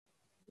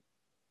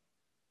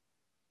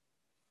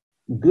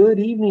Good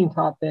evening,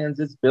 Top Fans.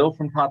 It's Bill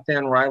from Top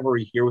Fan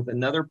Rivalry here with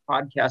another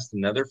podcast,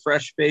 another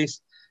fresh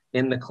face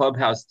in the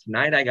clubhouse.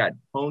 Tonight, I got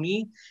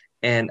Tony,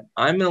 and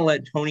I'm going to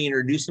let Tony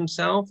introduce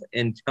himself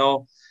and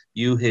tell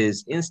you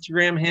his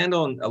Instagram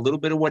handle and a little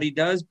bit of what he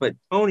does. But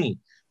Tony,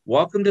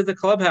 welcome to the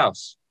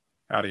clubhouse.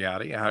 Howdy,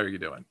 howdy. How are you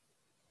doing?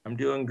 I'm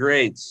doing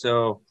great.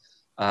 So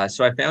I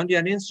found you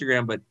on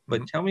Instagram, but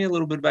tell me a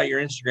little bit about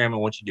your Instagram and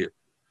what you do.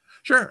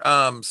 Sure.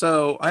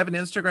 So I have an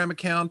Instagram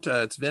account.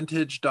 It's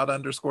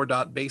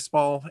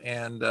vintage._.baseball.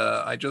 And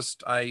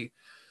I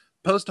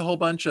post a whole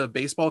bunch of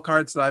baseball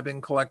cards that I've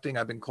been collecting.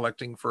 I've been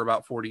collecting for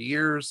about 40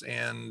 years.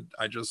 And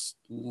I just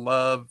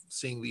love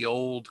seeing the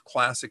old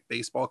classic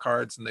baseball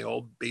cards and the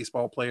old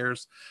baseball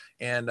players.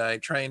 And I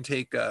try and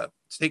take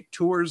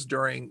tours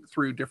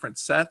through different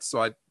sets.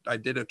 So I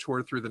did a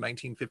tour through the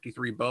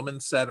 1953 Bowman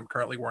set. I'm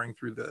currently wearing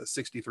through the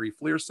 63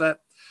 Fleer set.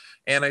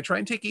 And I try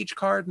and take each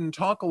card and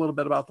talk a little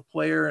bit about the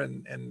player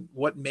and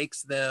what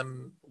makes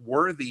them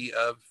worthy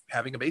of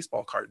having a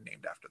baseball card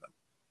named after them.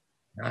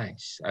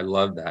 Nice. I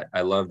love that.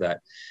 I love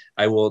that.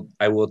 I will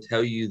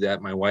tell you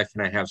that my wife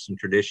and I have some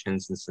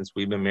traditions, and since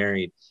we've been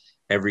married,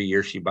 every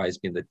year she buys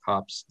me the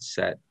Topps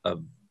set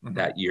of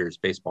that year's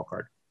baseball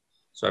card.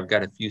 So I've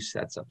got a few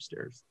sets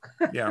upstairs.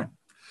 Yeah.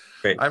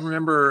 Great. I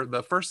remember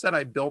the first set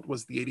I built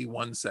was the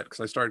 81 set because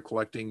I started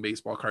collecting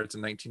baseball cards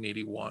in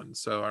 1981.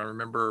 So I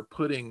remember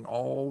putting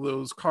all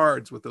those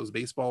cards with those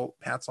baseball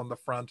hats on the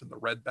front and the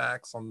red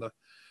backs on the,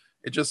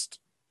 it just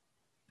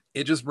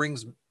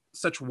brings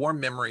such warm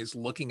memories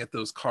looking at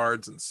those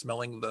cards and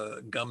smelling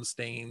the gum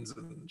stains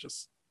and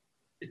just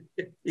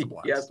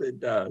Yes, it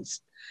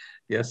does.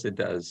 Yes, it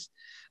does.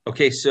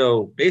 Okay,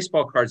 so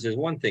baseball cards is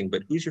one thing,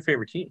 but who's your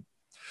favorite team?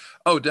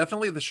 Oh,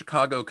 definitely the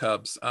Chicago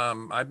Cubs.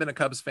 I've been a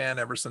Cubs fan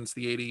ever since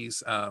the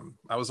 80s.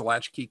 I was a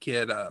latchkey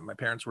kid. My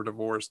parents were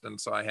divorced, and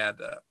so I had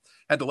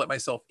to let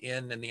myself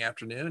in the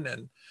afternoon,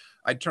 and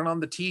I'd turn on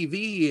the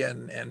TV,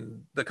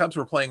 and the Cubs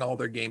were playing all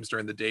their games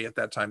during the day at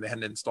that time. They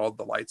hadn't installed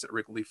the lights at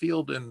Wrigley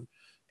Field, and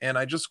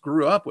I just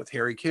grew up with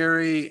Harry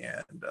Carey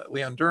and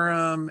Leon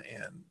Durham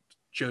and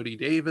Jody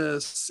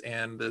Davis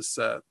and this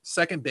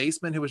second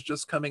baseman who was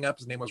just coming up.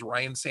 His name was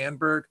Ryan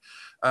Sandberg.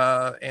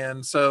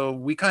 And so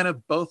we kind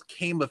of both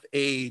came of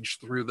age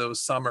through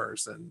those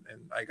summers. And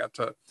I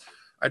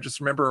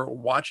just remember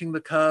watching the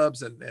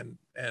Cubs and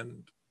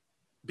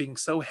being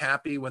so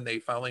happy when they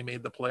finally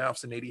made the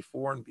playoffs in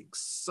 '84 and being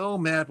so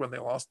mad when they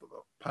lost to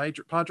the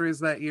Padres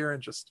that year.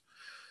 And just,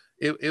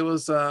 it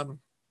was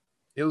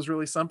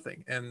really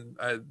something. And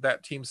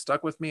that team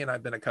stuck with me, and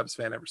I've been a Cubs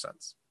fan ever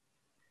since.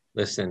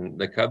 Listen,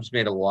 the Cubs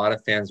made a lot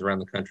of fans around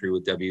the country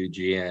with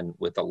WGN,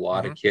 with a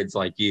lot of kids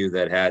like you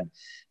that had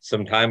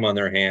some time on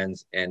their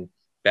hands. And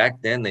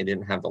back then, they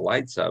didn't have the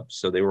lights up,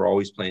 so they were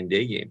always playing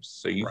day games.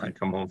 So you could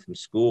come home from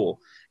school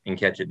and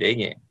catch a day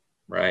game,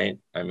 right?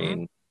 I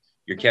mean,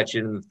 you're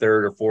catching in the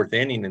third or fourth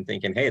inning and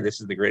thinking, hey, this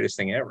is the greatest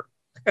thing ever.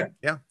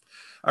 Yeah.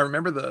 I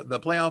remember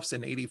the playoffs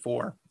in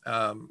 '84.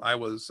 I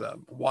was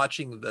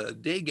watching the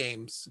day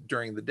games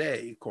during the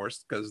day, of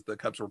course, because the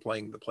Cubs were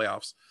playing the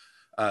playoffs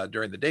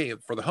during the day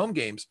for the home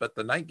games, but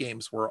the night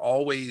games were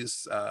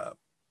always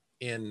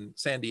in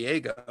San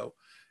Diego.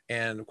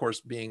 And of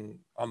course, being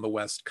on the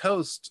West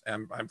Coast,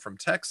 I'm from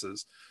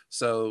Texas,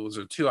 so it was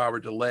a 2-hour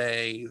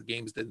delay. The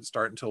games didn't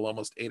start until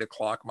almost 8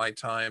 o'clock my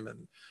time,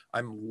 and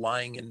I'm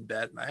lying in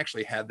bed. And I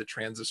actually had the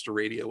transistor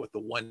radio with the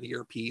one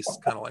earpiece,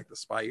 kind of like the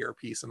spy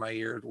earpiece in my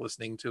ear,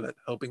 listening to it,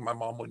 hoping my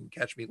mom wouldn't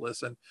catch me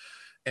listen.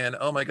 And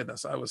oh my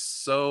goodness, I was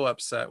so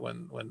upset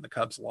when the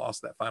Cubs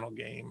lost that final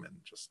game, and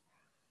just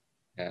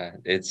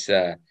it's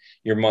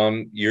your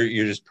mom.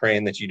 You're just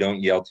praying that you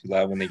don't yell too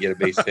loud when they get a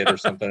base hit or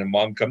something, and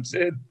mom comes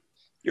in.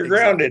 You're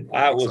grounded.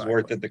 It was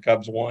worth it. The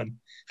Cubs won.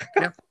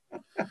 Yeah.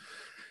 And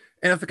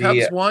if the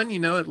Cubs won,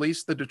 at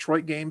least the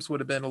Detroit games would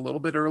have been a little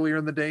bit earlier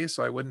in the day,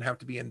 so I wouldn't have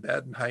to be in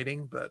bed and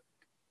hiding. But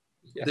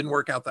it didn't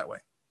work out that way.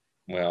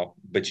 Well,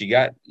 but you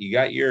got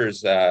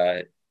yours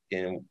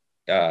in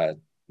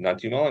not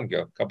too long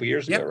ago, a couple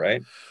years ago,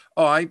 right?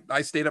 Oh,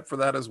 I stayed up for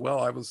that as well.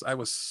 I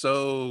was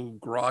so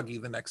groggy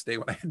the next day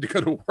when I had to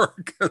go to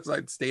work because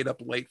I'd stayed up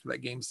late for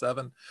that game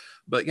 7.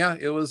 But yeah,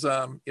 it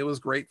was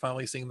great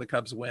finally seeing the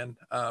Cubs win.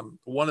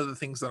 One of the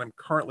things that I'm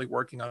currently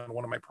working on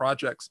one of my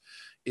projects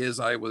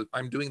is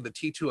I'm doing the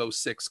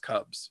T206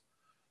 Cubs.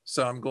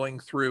 So I'm going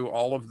through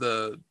all of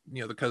the,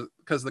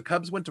 because the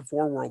Cubs went to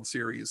 4 World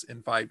Series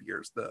in 5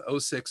 years, the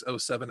 06,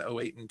 07,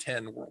 08, and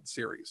 10 World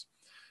Series.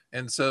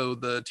 And so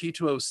the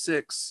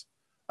T206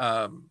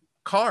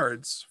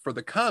 cards for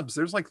the Cubs,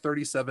 there's like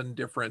 37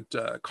 different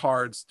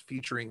cards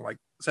featuring like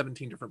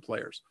 17 different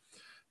players.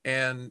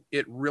 And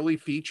it really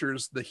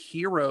features the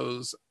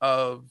heroes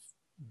of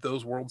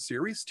those World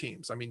Series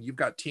teams. I mean, you've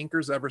got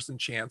Tinkers, Everson,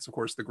 Chance, of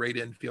course, the great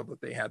infield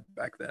that they had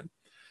back then.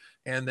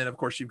 And then, of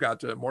course, you've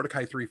got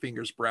Mordecai Three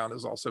Fingers Brown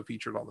is also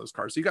featured on those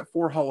cards. So you got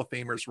 4 Hall of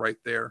Famers right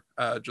there.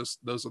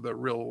 Just those are the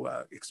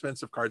real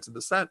expensive cards in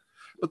the set.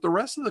 But the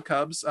rest of the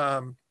Cubs,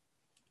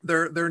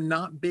 they're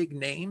not big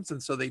names,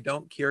 and so they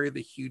don't carry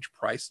the huge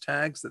price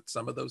tags that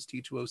some of those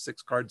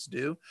T206 cards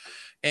do.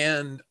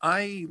 And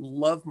I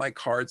love my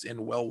cards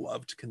in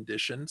well-loved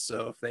condition.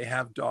 So if they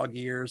have dog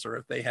ears, or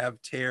if they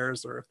have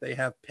tears, or if they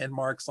have pin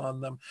marks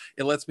on them,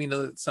 it lets me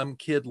know that some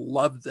kid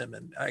loved them.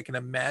 And I can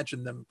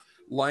imagine them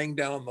lying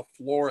down on the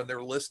floor and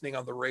they're listening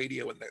on the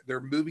radio, and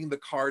they're moving the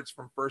cards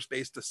from first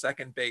base to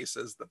second base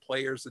as the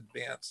players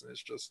advance. And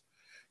it's just,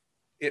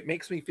 it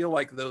makes me feel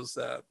like those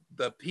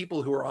the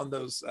people who are on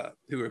those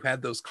who have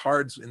had those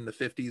cards in the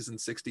 50s and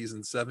 60s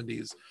and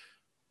 70s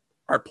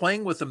are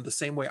playing with them the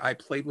same way I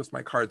played with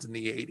my cards in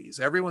the 80s.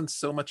 Everyone's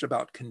so much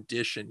about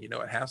condition. You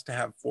know, it has to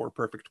have 4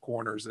 perfect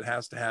corners. It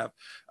has to have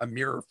a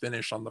mirror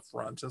finish on the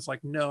front. It's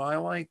like, no, I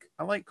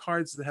like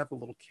cards that have a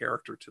little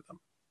character to them.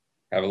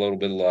 Have a little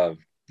bit of love.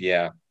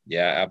 Yeah,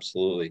 yeah,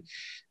 absolutely.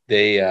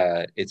 They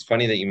it's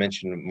funny that you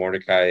mentioned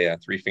Mordecai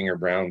Three Finger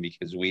Brown,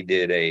 because we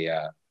did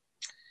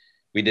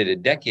a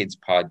decades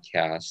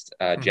podcast.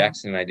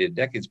 Jackson and I did a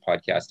decades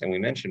podcast, and we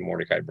mentioned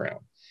Mordecai Brown,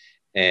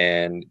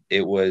 and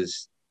it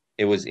was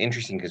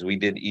interesting because we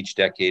did each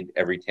decade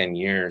every 10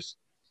 years,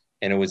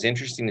 and it was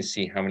interesting to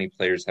see how many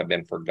players have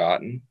been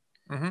forgotten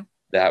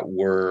that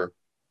were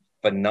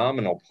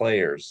phenomenal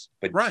players,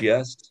 but Right.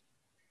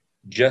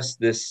 just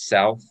this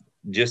south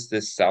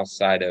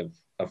side of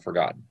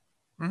forgotten.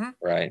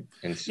 Right.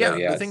 And so,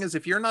 The thing is,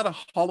 if you're not a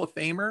Hall of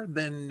Famer,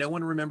 then no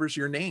one remembers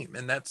your name.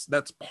 And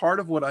that's part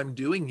of what I'm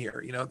doing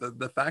here. You know,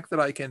 the fact that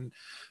I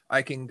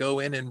can go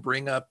in and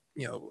bring up,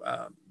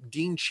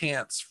 Dean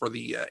Chance for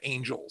the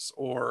Angels,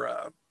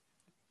 or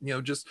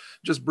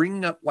just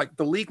bringing up like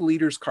the league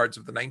leaders cards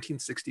of the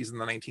 1960s and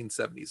the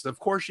 1970s. Of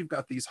course, you've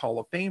got these Hall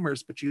of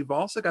Famers, but you've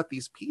also got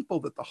these people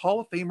that the Hall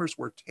of Famers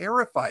were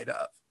terrified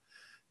of,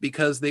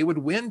 because they would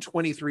win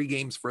 23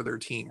 games for their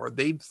team, or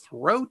they'd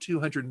throw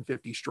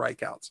 250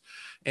 strikeouts.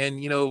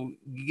 And, you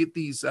get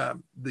these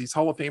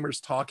Hall of Famers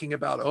talking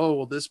about, oh,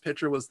 well, this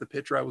pitcher was the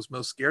pitcher I was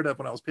most scared of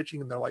when I was pitching.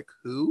 And they're like,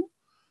 who?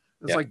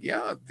 It's like,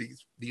 yeah,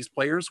 these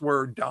players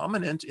were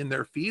dominant in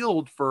their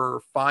field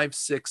for 5,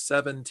 6,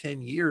 7,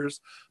 10 years,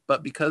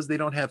 but because they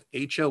don't have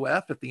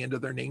HOF at the end of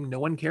their name, no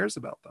one cares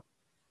about them.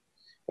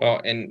 Well,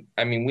 and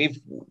I mean,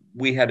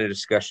 we had a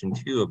discussion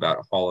too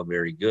about Hall of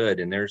Very Good,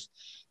 and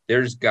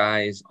there's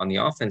guys on the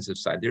offensive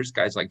side. There's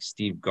guys like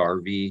Steve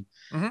Garvey,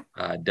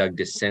 Doug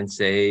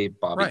DeCinces,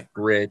 Bobby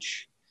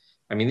Grich.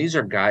 I mean, these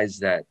are guys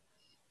that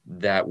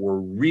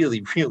were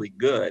really, really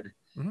good,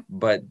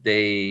 but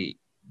they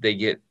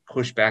get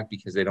pushed back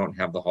because they don't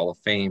have the Hall of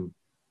Fame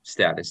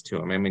status to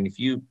them. I mean, if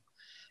you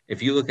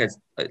look at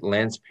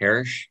Lance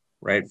Parrish,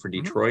 right, for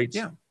Detroit,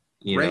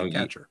 great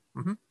catcher.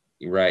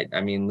 Right. I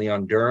mean,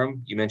 Leon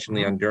Durham, you mentioned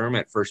Leon Durham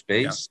at first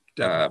base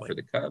for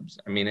the Cubs.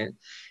 I mean,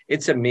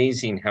 it's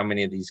amazing how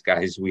many of these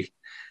guys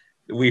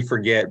we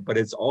forget, but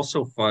it's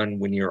also fun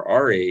when you're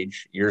our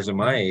age, yours and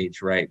my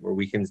age, right, where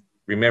we can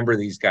remember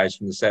these guys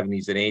from the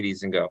 70s and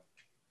 80s and go,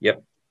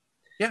 yep.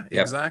 Yeah,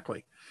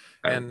 exactly.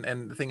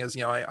 And the thing is,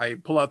 I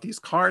pull out these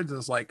cards, and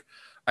it's like,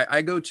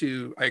 I go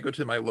to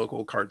my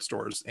local card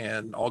stores,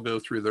 and I'll go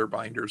through their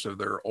binders of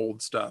their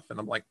old stuff, and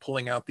I'm like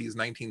pulling out these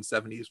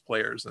 1970s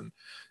players, and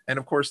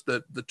of course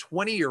the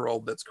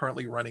 20-year-old that's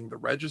currently running the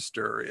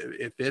register,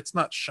 if it's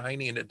not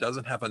shiny and it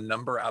doesn't have a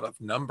number out of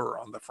number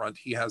on the front,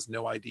 he has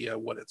no idea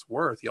what it's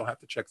worth. You'll have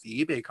to check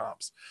the eBay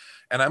comps.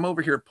 And I'm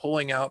over here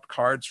pulling out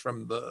cards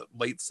from the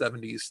late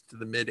 70s to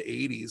the mid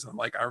 80s. I'm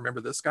like, I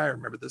remember this guy,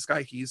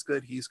 he's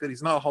good,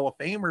 he's not a Hall of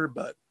Famer,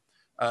 but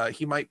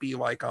he might be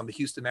like on the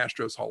Houston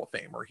Astros Hall of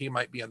Fame, or he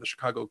might be on the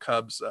Chicago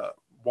Cubs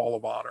Wall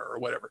of Honor, or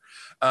whatever.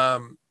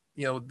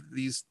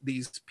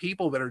 These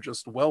people that are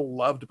just well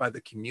loved by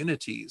the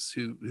communities,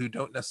 who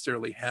don't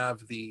necessarily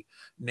have the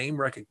name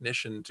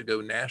recognition to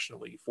go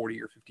nationally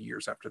 40 or 50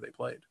 years after they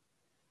played.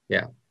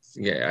 Yeah.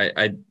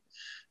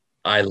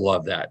 I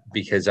love that,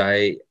 because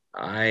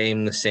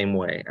I'm the same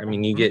way. I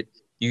mean, you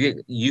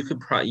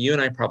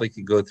and I probably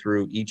could go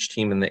through each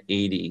team in the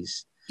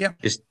 80s. Yeah.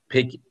 Just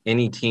pick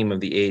any team of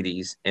the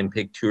 80s and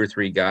pick 2 or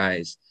 3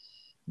 guys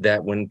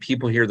that when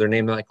people hear their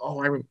name, they're like, oh,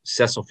 I remember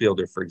Cecil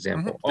Fielder, for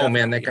example. Oh,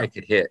 man, that guy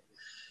could hit.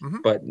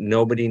 But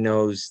nobody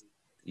knows,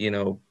 they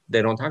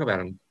don't talk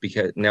about him,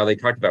 because now they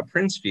talked about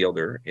Prince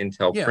Fielder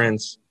until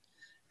Prince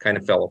kind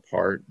of fell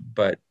apart.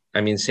 But,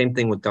 I mean, same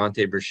thing with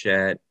Dante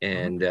Bichette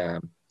and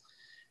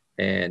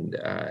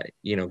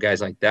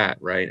guys like that,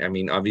 right? I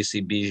mean,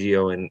 obviously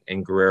Biggio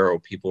and Guerrero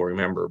people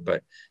remember,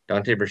 but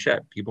Dante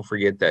Bichette, people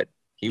forget that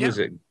he was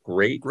a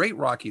great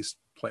Rockies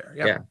player.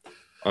 Yeah.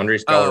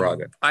 Andres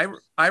Galarraga.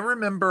 I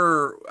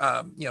remember,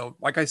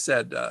 like I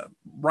said,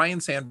 Ryne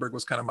Sandberg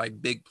was kind of my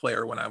big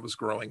player when I was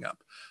growing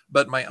up.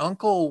 But I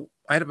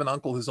have an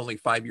uncle who's only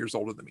 5 years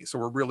older than me, so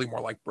we're really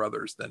more like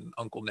brothers than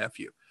uncle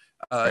nephew.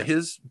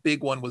 His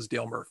big one was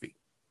Dale Murphy.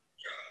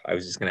 I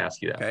was just going to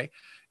ask you that. Okay.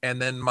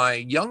 And then my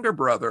younger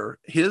brother,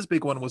 his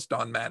big one was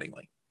Don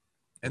Mattingly.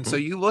 And so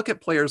you look at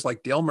players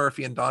like Dale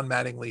Murphy and Don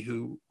Mattingly,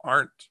 who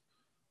aren't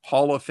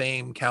Hall of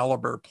Fame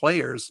caliber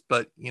players,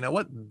 but you know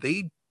what?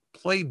 They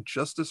played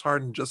just as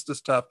hard and just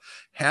as tough,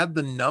 had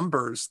the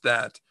numbers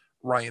that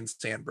Ryne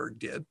Sandberg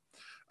did.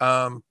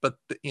 But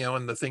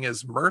and the thing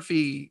is,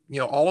 Murphy,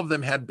 all of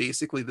them had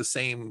basically the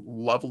same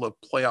level of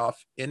playoff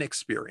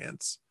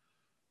inexperience,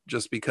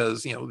 just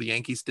because the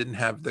Yankees didn't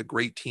have the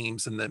great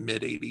teams in the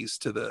mid 80s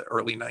to the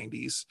early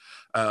 90s.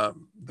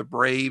 The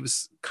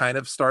Braves kind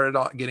of started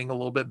getting a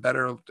little bit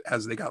better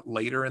as they got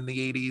later in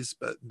the 80s,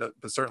 but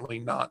certainly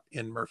not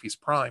in Murphy's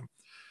prime.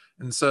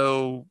 And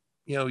so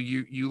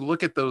you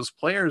look at those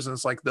players and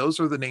it's like those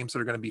are the names that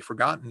are going to be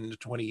forgotten in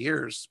 20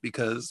 years,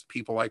 because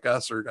people like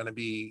us are going to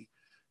be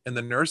in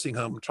the nursing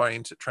home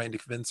trying to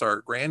convince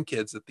our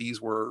grandkids that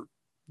these were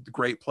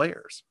great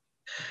players.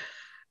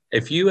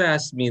 If you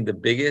ask me the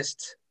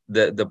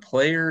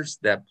players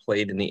that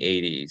played in the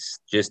 80s,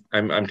 just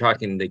I'm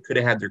talking, they could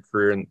have had their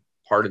career in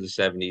part of the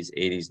 70s,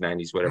 80s,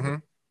 90s, whatever.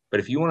 Mm-hmm. But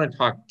if you want to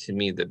talk to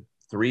me, the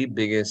three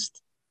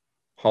biggest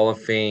Hall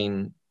of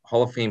Fame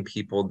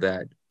people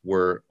that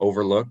were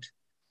overlooked,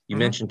 you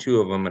mentioned two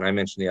of them, and I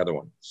mentioned the other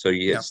one. So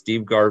you had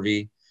Steve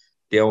Garvey,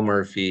 Dale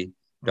Murphy,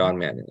 Don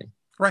Mattingly.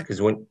 Right.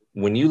 Because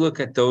when you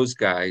look at those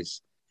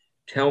guys,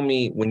 tell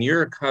me, when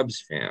you're a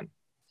Cubs fan,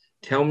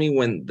 tell me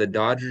when the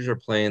Dodgers are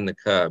playing the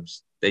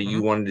Cubs that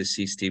you wanted to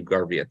see Steve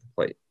Garvey at the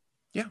plate.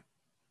 Yeah.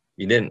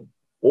 You didn't.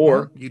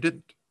 Or you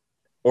didn't.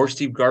 Or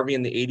Steve Garvey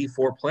in the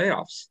 84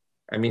 playoffs.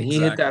 I mean, he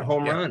hit that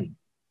home run,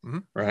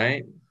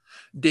 right?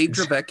 Dave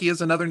Dravecky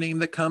is another name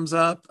that comes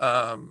up.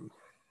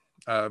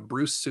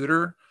 Bruce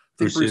Sutter.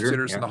 I think Bruce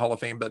Sutter's in the Hall of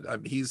Fame, but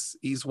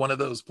he's one of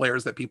those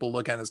players that people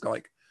look at and go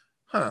like,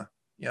 huh,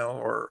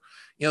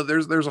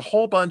 there's a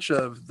whole bunch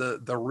of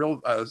the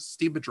real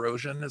Steve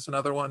Bedrosian is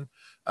another one.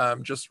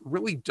 Just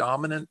really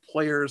dominant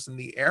players in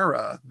the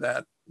era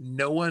that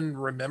no one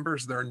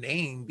remembers their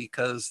name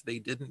because they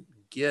didn't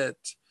get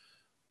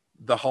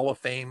the Hall of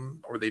Fame,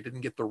 or they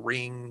didn't get the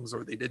rings,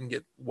 or they didn't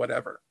get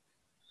whatever.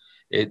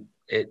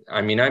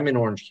 I mean, I'm in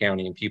Orange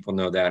County and people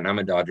know that, and I'm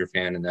a Dodger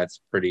fan, and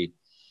that's pretty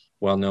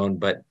well known,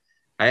 but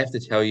I have to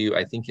tell you,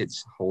 I think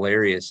it's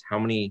hilarious how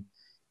many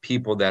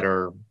people that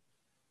are,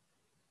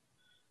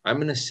 I'm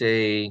going to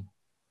say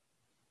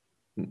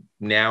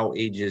now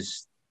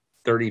ages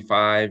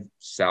 35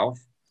 south,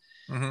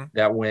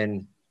 that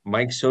when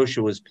Mike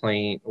Scioscia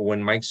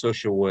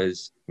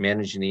was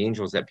managing the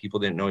Angels, that people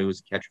didn't know he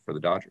was a catcher for the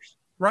Dodgers.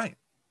 Right.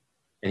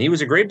 And he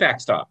was a great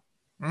backstop,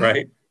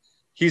 right?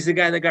 He's the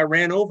guy that got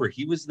ran over.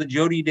 He was the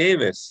Jody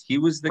Davis. He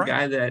was the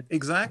guy that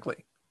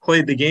exactly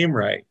played the game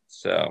right.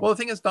 So, well, the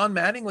thing is, Don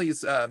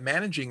Mattingly's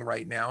managing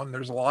right now, and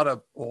there's a lot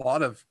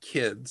of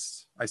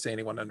kids. I say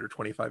anyone under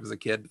 25 is a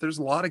kid, but there's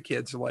a lot of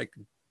kids who are like,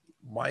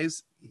 why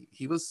is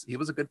he was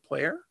a good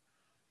player?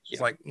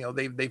 It's like,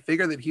 they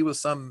figure that he was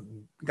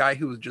some guy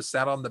who just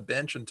sat on the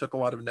bench and took a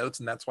lot of notes,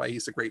 and that's why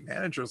he's a great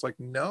manager. It's like,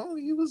 no,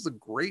 he was a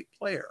great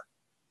player.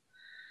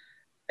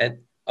 And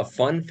a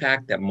fun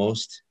fact that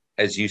most,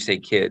 as you say,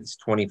 kids,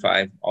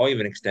 25, I'll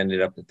even extend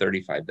it up to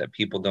 35, that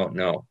people don't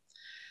know.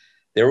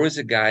 There was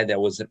a guy that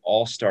was an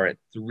all-star at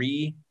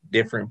 3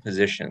 different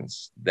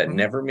positions that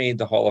never made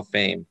the Hall of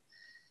Fame,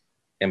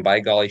 and by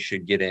golly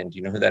should get in. Do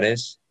you know who that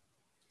is?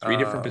 3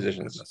 different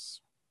positions.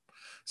 Goodness.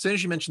 As soon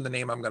as you mention the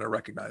name, I'm going to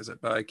recognize it,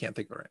 but I can't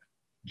think of it.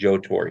 Joe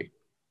Torre.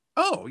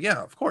 Oh,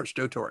 yeah, of course,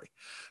 Joe Torre.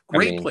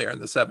 Great player in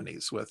the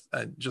 70s with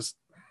just...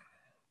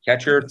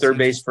 catcher, third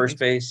base, first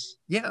base.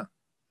 Yeah.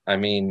 I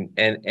mean,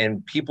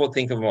 and people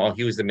think of him, oh,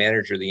 he was the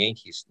manager of the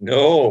Yankees.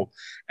 No,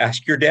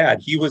 ask your dad.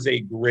 He was a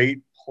great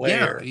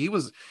player. Yeah,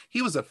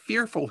 he was a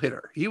fearful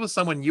hitter. He was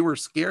someone you were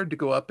scared to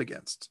go up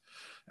against.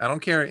 I don't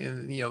care.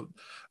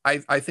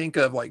 I think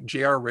of like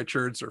J.R.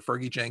 Richards or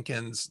Fergie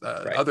Jenkins,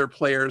 other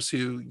players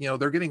who,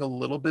 they're getting a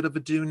little bit of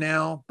a due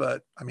now,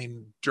 but I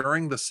mean,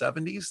 during the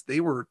 70s, they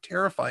were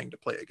terrifying to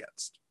play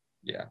against.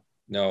 Yeah,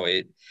 no,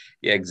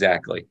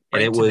 exactly.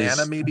 And it was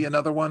Tanana, maybe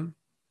another one.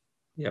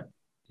 Yep.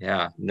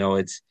 Yeah, no,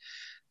 it's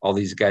all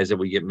these guys that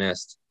we get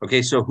missed.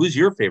 Okay, so who's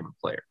your favorite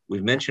player?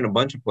 We've mentioned a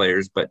bunch of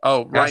players, but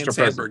Ryan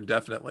Sandberg,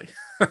 definitely.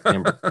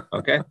 Sandberg.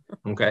 Okay.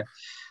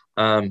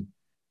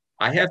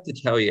 I have to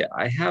tell you,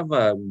 I have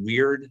a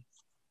weird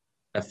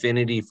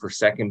affinity for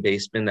second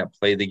basemen that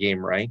play the game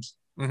right.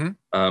 And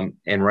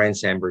Ryan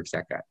Sandberg's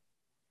that guy.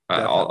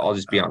 I'll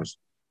just be honest.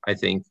 I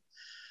think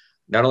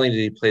not only did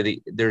he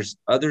play there's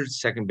other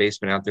second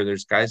basemen out there.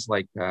 There's guys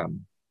like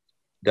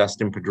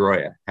Dustin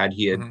Pedroia. Had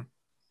he had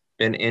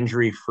been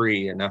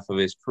injury-free enough of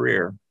his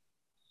career,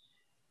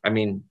 I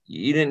mean,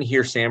 you didn't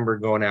hear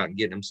Sandberg going out and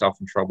getting himself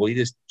in trouble. He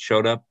just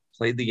showed up,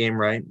 played the game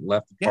right,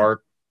 left the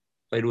park,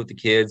 played with the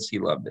kids. He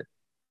loved it.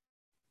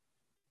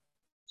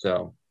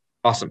 So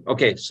awesome.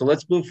 Okay, so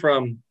let's move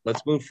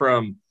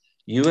from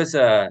you as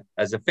a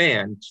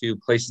fan to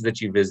places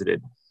that you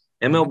visited,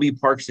 MLB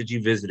parks that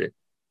you visited.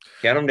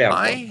 Count them down.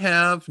 I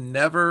have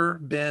never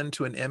been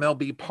to an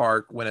MLB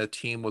park when a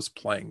team was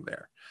playing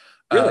there.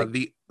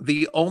 Really?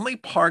 The only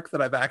park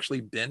that I've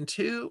actually been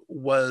to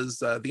was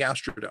the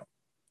Astrodome.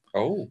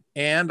 Oh.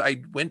 And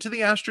I went to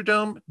the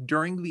Astrodome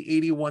during the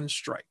 81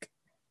 strike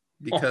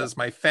because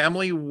my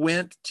family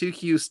went to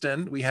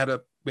Houston. We had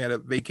a we had a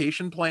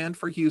vacation planned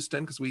for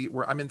Houston because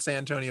I'm in San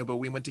Antonio, but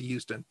we went to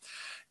Houston,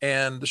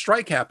 and the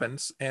strike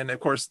happens. And of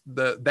course,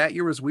 that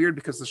year was weird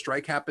because the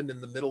strike happened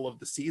in the middle of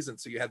the season,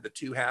 so you had the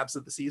two halves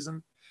of the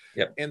season.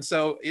 Yep. And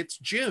so it's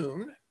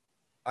June.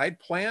 I'd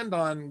planned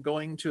on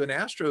going to an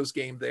Astros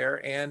game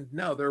there, and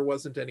no, there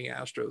wasn't any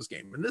Astros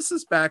game. And this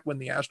is back when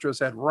the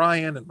Astros had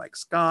Ryan and Mike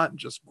Scott, and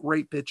just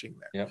great pitching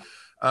there.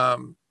 Yeah.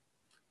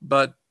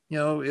 But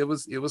it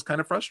was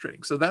kind of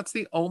frustrating. So that's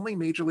the only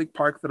major league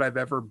park that I've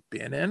ever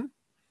been in.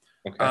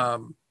 Okay.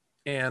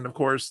 And of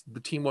course,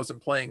 the team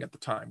wasn't playing at the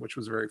time, which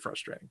was very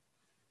frustrating.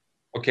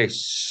 Okay,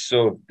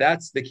 so if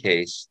that's the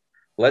case,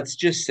 let's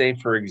just say,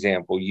 for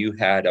example, you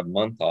had a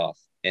month off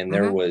and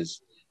there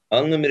was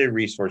unlimited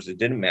resources. It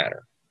didn't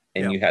matter.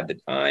 And you had the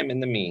time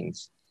and the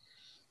means.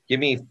 Give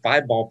me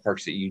 5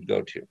 ballparks that you'd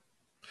go to.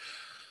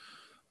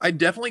 I'd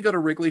definitely go to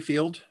Wrigley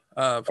Field,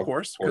 of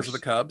course, because of the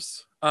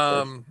Cubs.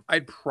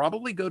 I'd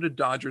probably go to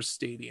Dodger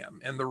Stadium.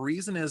 And the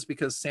reason is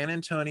because San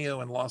Antonio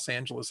and Los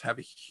Angeles have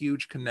a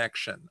huge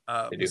connection.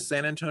 The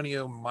San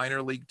Antonio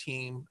minor league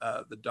team,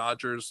 the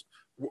Dodgers,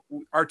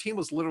 our team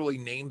was literally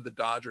named the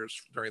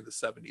Dodgers during the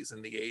 70s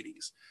and the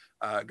 80s.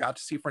 Got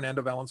to see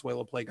Fernando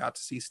Valenzuela play, got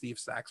to see Steve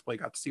Sax play,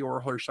 got to see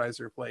Orel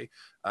Hershiser play.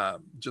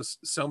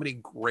 Just so many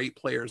great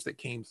players that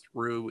came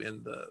through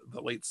in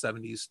the late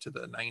 70s to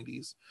the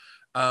 90s.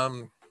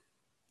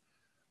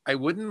 I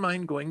wouldn't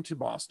mind going to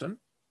Boston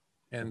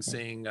and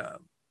seeing,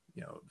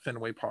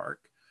 Fenway Park.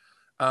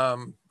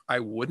 I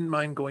wouldn't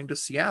mind going to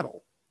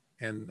Seattle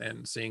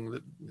and seeing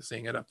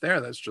it up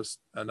there. That's just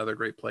another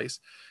great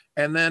place.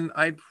 And then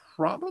I'd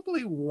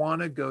probably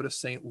want to go to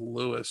St.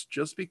 Louis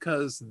just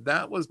because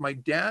my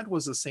dad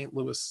was a St.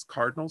 Louis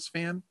Cardinals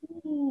fan.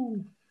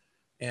 Ooh.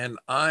 And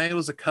I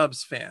was a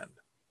Cubs fan,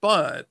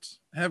 but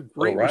have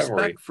great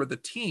respect for the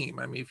team.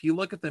 I mean, if you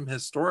look at them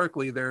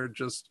historically, they're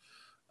just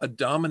a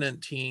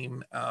dominant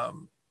team.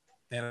 And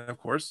of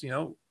course,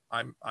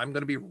 I'm going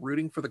to be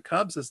rooting for the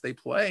Cubs as they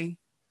play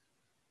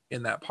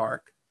in that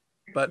park,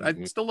 but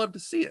I'd still love to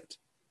see it.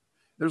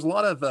 There's a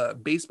lot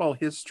of baseball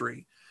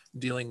history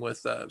dealing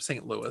with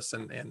St. Louis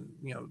and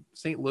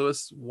St.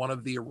 Louis, one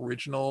of the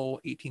original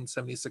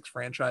 1876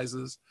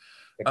 franchises.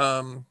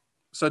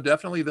 So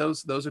definitely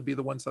those would be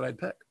the ones that I'd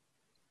pick.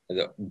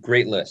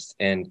 Great list.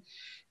 And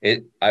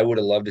I would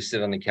have loved to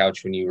sit on the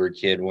couch when you were a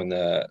kid, when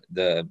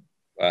the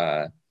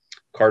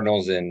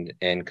Cardinals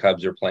and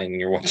Cubs are playing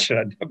and you're watching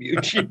on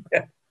WGN.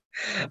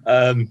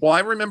 Well,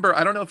 I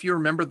don't know if you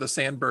remember the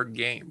Sandberg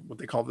game, what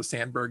they call the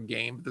Sandberg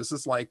game. This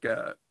is like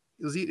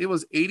it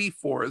was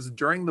 84. It was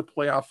during the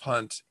playoff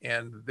hunt,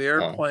 and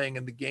they're playing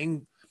in the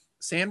game.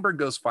 Sandberg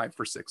goes 5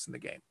 for 6 in the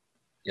game.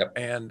 Yep.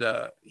 And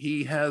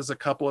he has a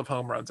couple of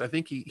home runs. I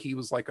think he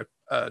was like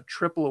a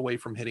triple away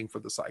from hitting for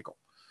the cycle.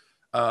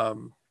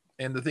 And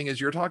the thing is,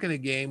 you're talking a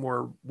game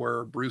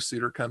where Bruce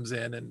Sutter comes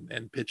in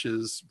and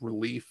pitches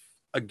relief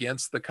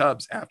against the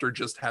Cubs after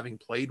just having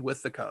played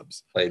with the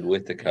Cubs.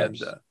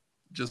 And,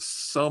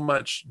 just so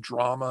much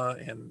drama.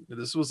 And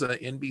this was an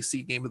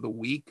NBC game of the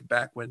week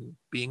back when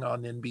being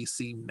on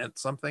NBC meant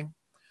something.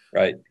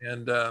 Right.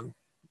 And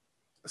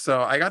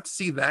so I got to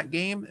see that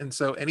game. And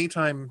so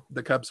anytime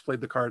the Cubs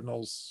played the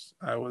Cardinals,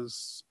 I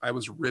was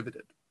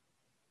riveted.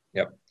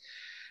 Yep.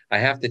 I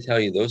have to tell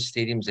you, those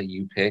stadiums that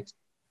you picked,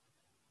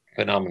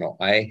 phenomenal.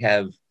 I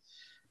have,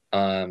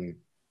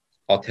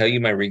 I'll tell you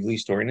my Wrigley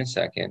story in a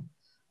second.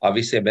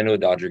 Obviously, I've been to a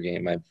Dodger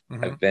game. I've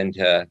been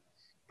to,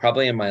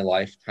 probably in my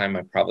lifetime,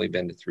 I've probably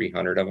been to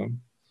 300 of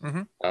them.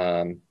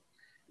 I've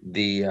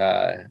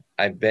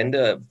been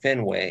to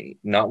Fenway,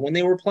 not when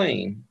they were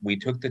playing. We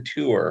took the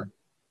tour.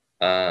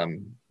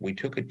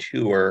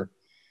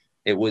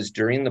 It was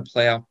during the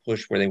playoff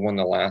push where they won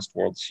the last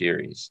World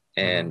Series,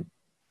 and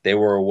they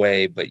were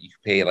away, but you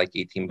pay like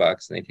 $18 and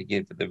they take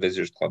you to the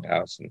visitors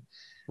clubhouse. And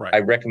I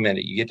recommend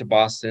it. You get to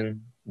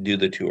Boston, do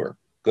the tour,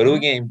 go to a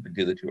game, but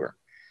do the tour.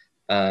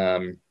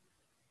 I've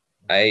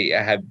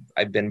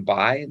been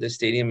by the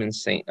stadium in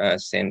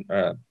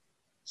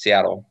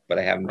Seattle, but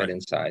I haven't been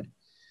inside.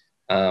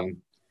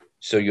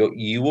 So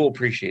you will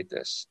appreciate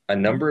this. A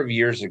number of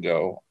years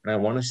ago, and I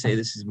want to say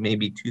this is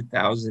maybe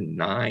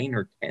 2009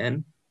 or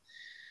 10.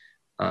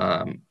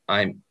 I'm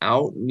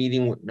out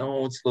meeting with,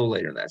 no, it's a little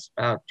later than that. It's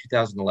about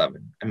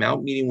 2011. I'm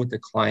out meeting with a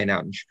client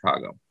out in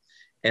Chicago,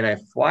 and I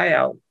fly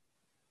out.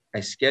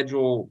 I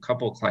schedule a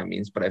couple of client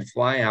meetings, but I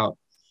fly out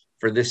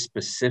for this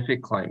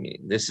specific client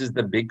meeting. This is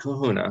the big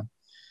kahuna.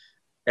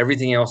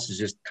 Everything else is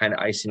just kind of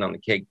icing on the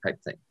cake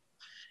type thing.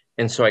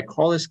 And so I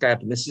call this guy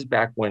up, and this is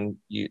back when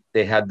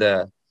they had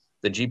the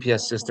GPS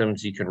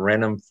systems. You can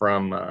rent them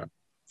from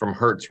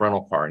Hertz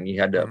rental car, and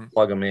you had to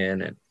plug them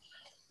in.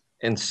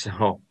 And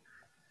so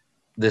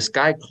this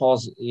guy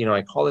calls,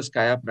 I call this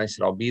guy up, and I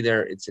said, I'll be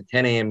there. It's a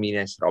 10 a.m.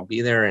 meeting. I said, I'll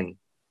be there in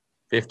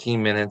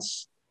 15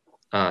 minutes.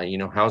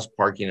 How's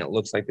parking? It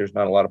looks like there's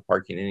not a lot of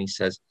parking. And he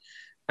says,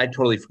 I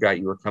totally forgot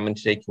you were coming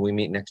today. Can we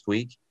meet next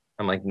week?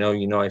 I'm like, no,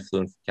 I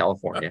flew in from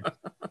California.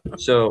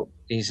 So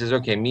he says,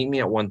 okay, meet me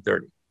at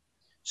 1:30.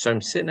 So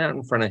I'm sitting out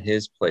in front of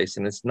his place,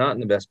 and it's not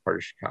in the best part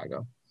of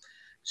Chicago.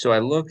 So I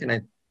look and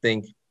I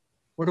think,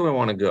 where do I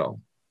want to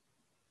go?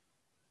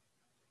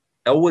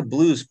 Elwood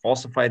Blues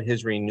falsified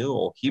his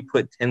renewal. He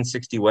put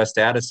 1060 West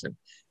Addison.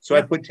 So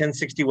I put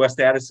 1060 West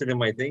Addison in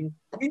my thing.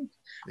 Exactly.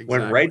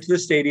 Went right to the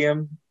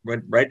stadium,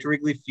 went right to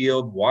Wrigley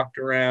Field, walked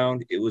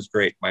around. It was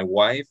great. My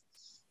wife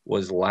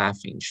was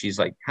laughing. She's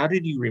like, "How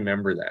did you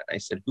remember that?" I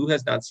said, "Who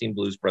has not seen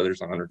Blues Brothers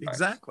 100 times?"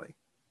 Exactly.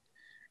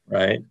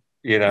 Right.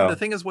 You know, and the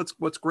thing is,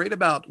 what's great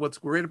about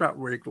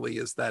Wrigley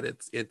is that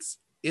it's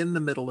in the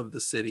middle of the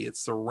city. It's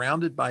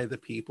surrounded by the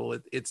people.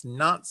 It's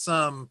not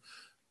some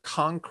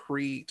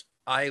concrete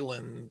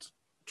island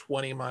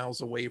 20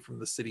 miles away from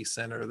the city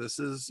center. This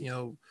is,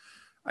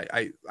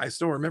 I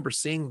still remember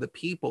seeing the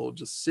people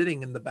just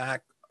sitting in the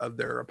back of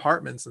their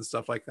apartments and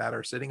stuff like that,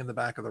 or sitting in the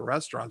back of the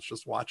restaurants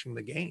just watching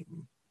the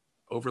game,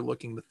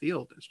 overlooking the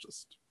field. It's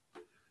just,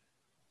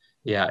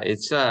 yeah,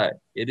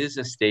 it is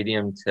a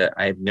stadium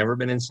I've never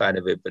been inside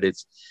of it, but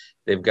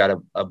they've got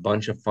a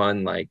bunch of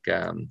fun, like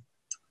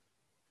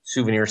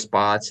souvenir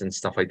spots and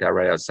stuff like that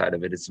right outside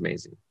of it. It's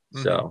amazing.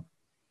 Mm-hmm. So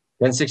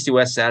 1060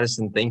 West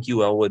Addison, thank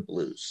you, Elwood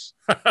Blues.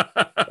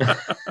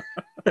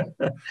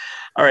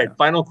 All right,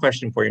 final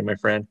question for you, my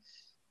friend.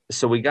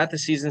 So we got the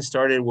season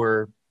started.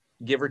 We're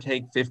give or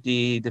take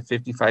 50 to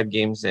 55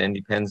 games in,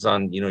 depends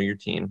on, your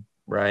team,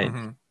 right?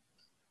 Mm-hmm.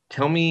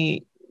 Tell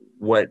me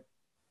what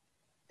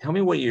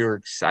you're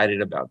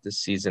excited about this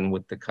season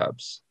with the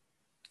Cubs.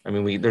 I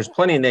mean, there's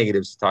plenty of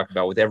negatives to talk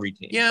about with every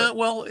team. Yeah, but...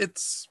 well,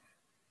 it's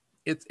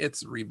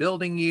a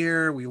rebuilding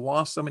year. We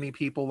lost so many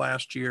people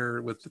last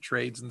year with the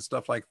trades and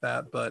stuff like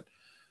that, but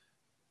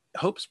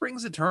hope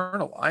springs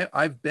eternal.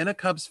 I've been a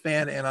Cubs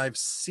fan and I've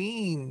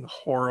seen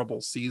horrible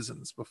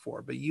seasons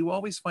before, but you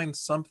always find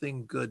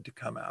something good to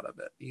come out of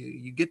it.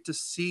 You get to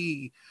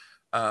see,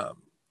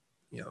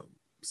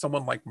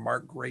 someone like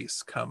Mark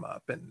Grace come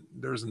up, and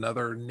there's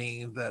another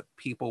name that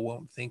people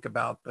won't think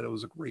about, but it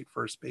was a great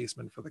first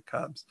baseman for the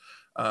Cubs.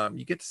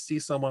 You get to see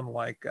someone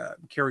like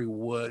Kerry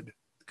Wood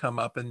come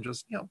up and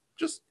just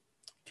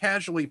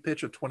casually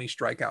pitch a 20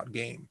 strikeout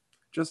game,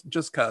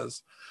 just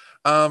cause.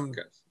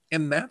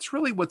 And that's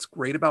really what's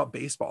great about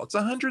baseball. It's a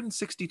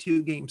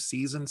 162 game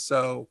season,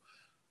 so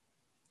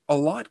a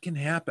lot can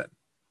happen.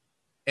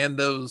 And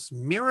those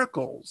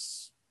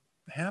miracles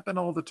happen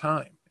all the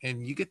time.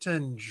 And you get to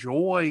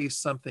enjoy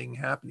something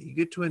happening. You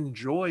get to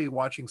enjoy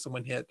watching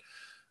someone hit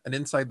an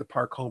inside the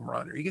park home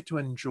run, or you get to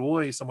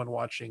enjoy someone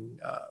watching,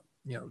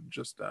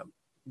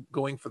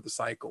 going for the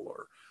cycle,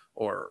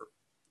 or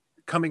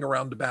coming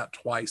around to bat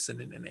twice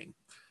in an inning.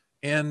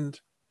 And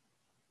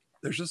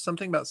there's just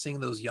something about seeing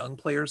those young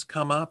players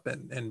come up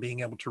and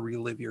being able to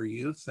relive your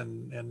youth.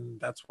 And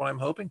that's what I'm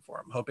hoping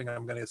for. I'm hoping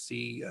I'm going to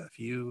see a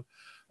few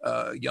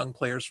young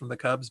players from the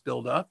Cubs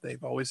build up.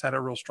 They've always had a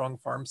real strong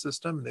farm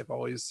system. They've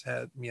always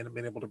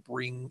been able to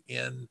bring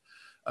in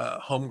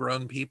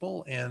homegrown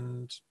people.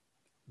 And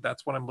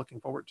that's what I'm looking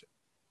forward to.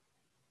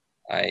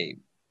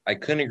 I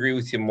couldn't agree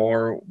with you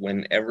more.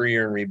 Whenever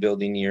you're in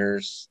rebuilding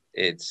years,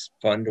 it's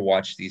fun to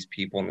watch these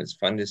people, and it's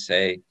fun to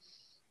say,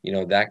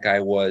 that guy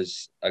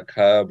was a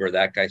Cub, or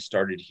that guy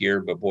started here,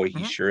 but boy,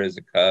 he sure is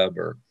a Cub,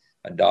 or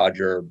a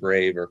Dodger, or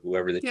Brave, or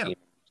whoever the team is.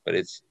 But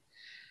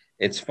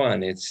it's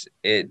fun.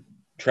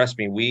 Trust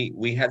me,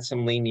 we had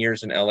some lean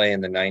years in LA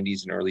in the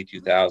 90s and early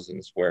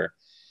 2000s where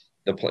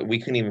we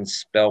couldn't even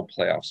spell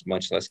playoffs,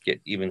 much less get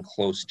even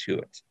close to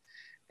it.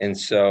 And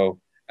so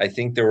I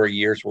think there were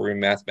years where we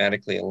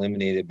mathematically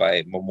eliminated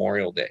by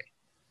Memorial Day.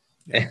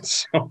 Yeah. And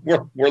so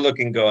we're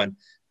looking, going,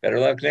 better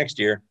luck next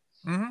year.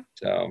 Mm-hmm.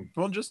 So,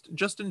 well,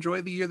 just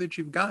enjoy the year that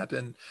you've got.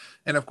 And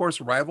of course,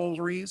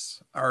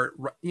 rivalries are,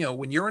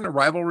 when you're in a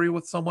rivalry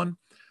with someone,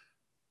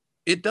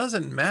 it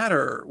doesn't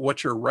matter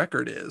what your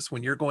record is.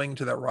 When you're going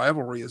to that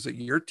rivalry, is that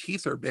your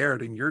teeth are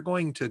bared and you're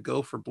going to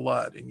go for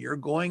blood, and you're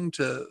going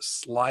to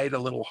slide a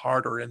little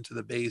harder into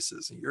the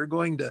bases, and you're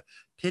going to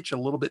pitch a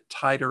little bit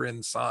tighter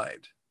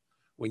inside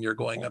when you're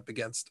going up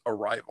against a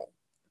rival.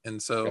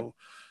 And so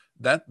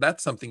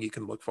that's something you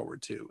can look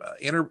forward to.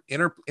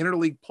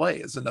 Interleague play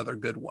is another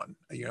good one.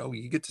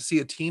 You get to see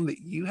a team that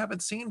you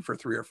haven't seen for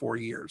 3 or 4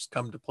 years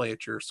come to play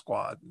at your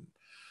squad.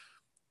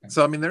 And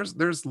so, I mean,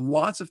 there's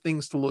lots of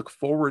things to look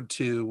forward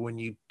to when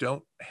you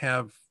don't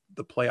have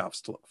the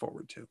playoffs to look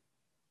forward to.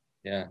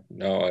 Yeah,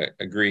 no,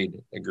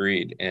 agreed.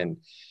 And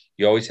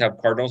you always have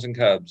Cardinals and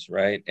Cubs,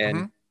 right?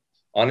 And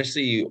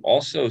honestly, you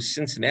also,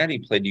 Cincinnati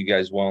played you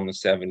guys well in the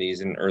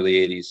 70s and early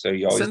 80s. So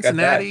you always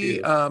Cincinnati,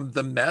 got that too.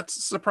 The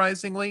Mets,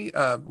 surprisingly,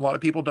 a lot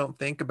of people don't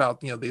think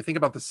about, they think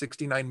about the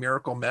 69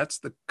 Miracle Mets.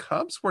 The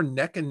Cubs were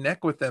neck and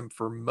neck with them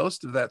for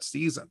most of that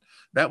season.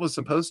 That was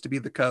supposed to be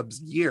the Cubs'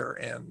 year.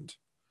 And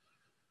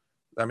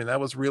I mean, that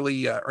was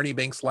really Ernie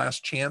Banks'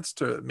 last chance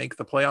to make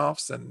the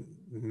playoffs, and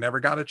never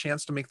got a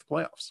chance to make the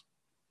playoffs.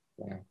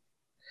 Yeah.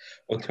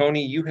 Well,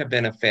 Tony, you have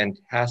been a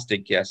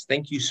fantastic guest.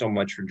 Thank you so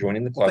much for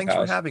joining the clubhouse. Well,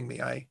 thanks for having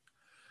me. I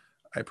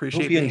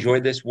appreciate it. Hope you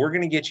enjoyed this. We're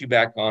going to get you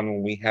back on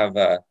when we have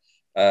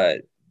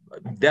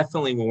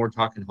definitely when we're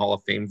talking Hall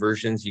of Fame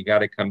versions. You got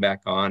to come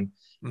back on.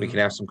 We can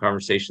have some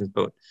conversations,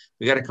 but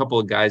we got a couple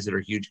of guys that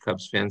are huge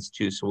Cubs fans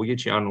too. So we'll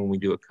get you on when we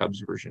do a Cubs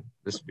version.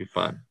 This will be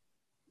fun.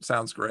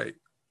 Sounds great.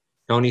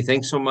 Tony,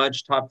 thanks so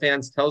much. Top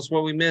fans, tell us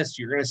what we missed.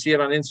 You're going to see it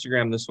on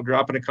Instagram. This will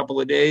drop in a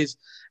couple of days.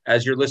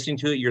 As you're listening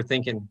to it, you're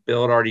thinking,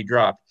 Bill, it already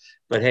dropped.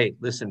 But hey,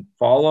 listen,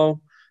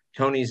 follow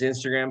Tony's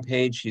Instagram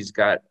page. He's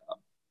got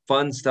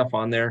fun stuff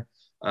on there.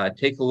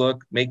 Take a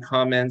look, make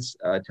comments,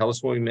 tell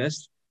us what we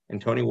missed.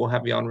 And Tony, we'll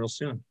have you on real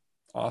soon.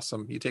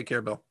 Awesome. You take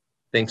care, Bill.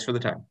 Thanks for the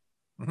time.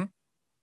 Mm-hmm.